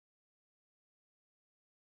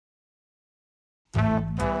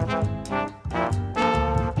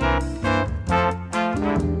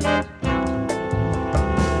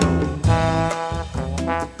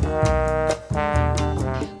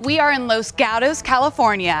are in Los Gatos,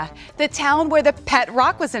 California, the town where the pet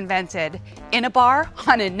rock was invented, in a bar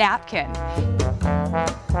on a napkin.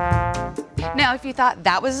 Now, if you thought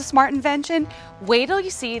that was a smart invention, wait till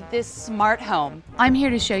you see this smart home. I'm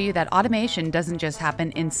here to show you that automation doesn't just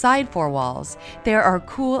happen inside four walls. There are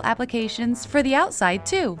cool applications for the outside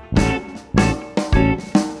too.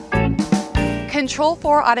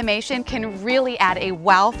 Control4 automation can really add a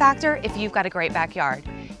wow factor if you've got a great backyard.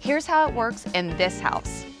 Here's how it works in this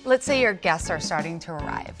house. Let's say your guests are starting to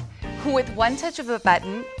arrive. With one touch of a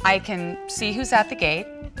button, I can see who's at the gate,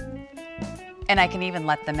 and I can even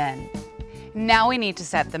let them in. Now we need to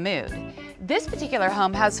set the mood. This particular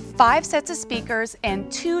home has 5 sets of speakers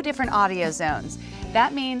and 2 different audio zones.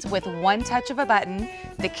 That means with one touch of a button,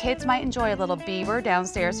 the kids might enjoy a little Bieber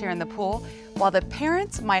downstairs here in the pool, while the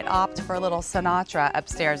parents might opt for a little Sinatra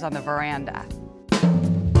upstairs on the veranda.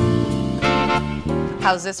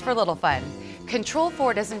 How's this for a little fun?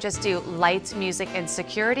 Control4 doesn't just do lights, music, and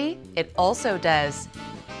security, it also does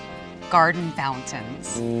garden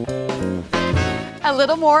fountains. A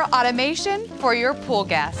little more automation for your pool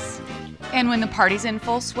guests. And when the party's in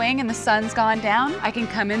full swing and the sun's gone down, I can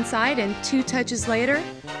come inside and 2 touches later,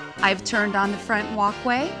 I've turned on the front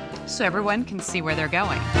walkway so everyone can see where they're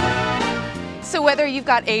going. So whether you've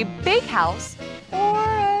got a big house or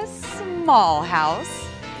a small house,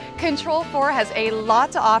 Control4 has a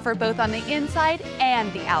lot to offer both on the inside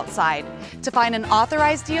and the outside. To find an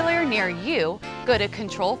authorized dealer near you, go to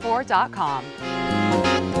Control4.com.